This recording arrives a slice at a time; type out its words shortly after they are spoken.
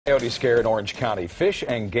Coyote scare in Orange County. Fish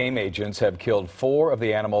and game agents have killed 4 of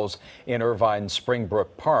the animals in Irvine's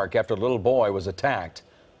Springbrook Park after a little boy was attacked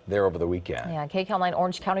there over the weekend. Yeah, KCAL 9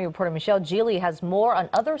 Orange County reporter Michele Gile has more on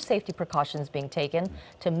other safety precautions being taken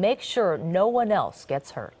to make sure no one else gets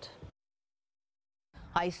hurt.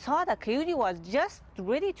 I saw the coyote was just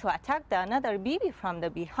ready to attack another baby from the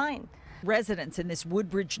behind. Residents in this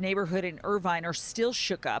Woodbridge neighborhood in Irvine are still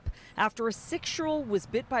shook up after a 6-year-old was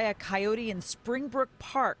bit by a coyote in Springbrook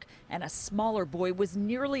Park and a smaller boy was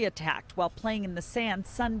nearly attacked while playing in the sand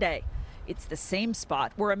Sunday. It's the same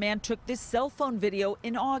spot where a man took this cell phone video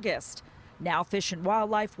in August. Now Fish and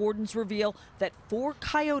Wildlife wardens reveal that 4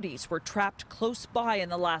 coyotes were trapped close by in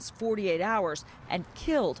the last 48 hours and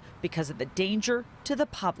killed because of the danger to the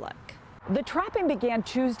public. The trapping began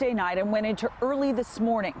Tuesday night and went into early this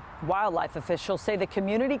morning. Wildlife officials say the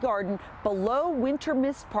community garden below Winter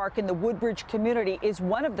Mist Park in the Woodbridge community is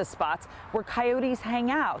one of the spots where coyotes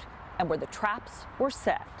hang out and where the traps were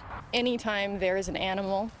set. Anytime there is an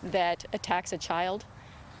animal that attacks a child,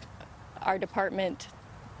 our department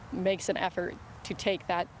makes an effort to take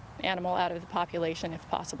that animal out of the population if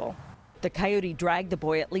possible. The coyote dragged the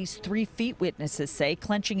boy at least 3 feet, witnesses say,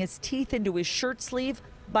 clenching his teeth into his shirt sleeve,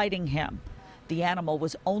 biting him. The animal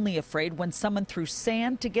was only afraid when someone threw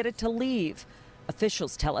sand to get it to leave.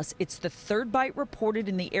 Officials tell us it's the 3rd bite reported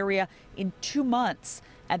in the area in 2 months,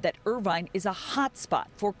 and that Irvine is a hot spot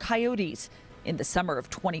for coyotes. In the summer of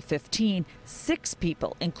 2015, 6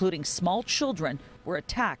 people, including small children, were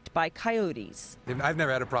attacked by coyotes. I've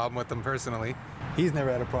never had a problem with them personally. He's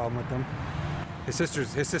never had a problem with them. His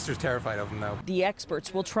sister's terrified of him, though. The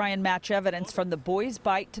experts will try and match evidence from the boy's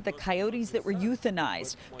bite to the coyotes that were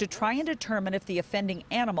euthanized to try and determine if the offending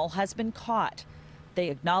animal has been caught. They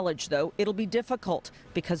acknowledge, though, it'll be difficult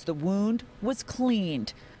because the wound was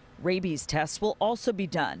cleaned. Rabies tests will also be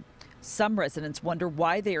done. Some residents wonder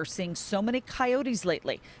why they are seeing so many coyotes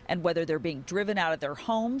lately and whether they're being driven out of their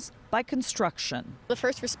homes by construction. The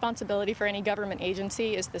first responsibility for any government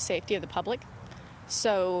agency is the safety of the public.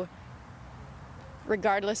 So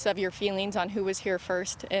regardless of your feelings on who was here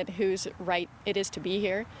first and whose right it is to be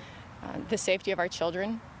here, the safety of our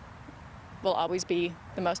children will always be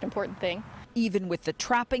the most important thing. Even with the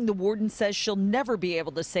trapping, the warden says she'll never be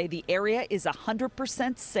able to say the area is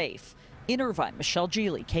 100% safe. In Irvine, Michele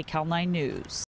Gile, KCAL 9 News.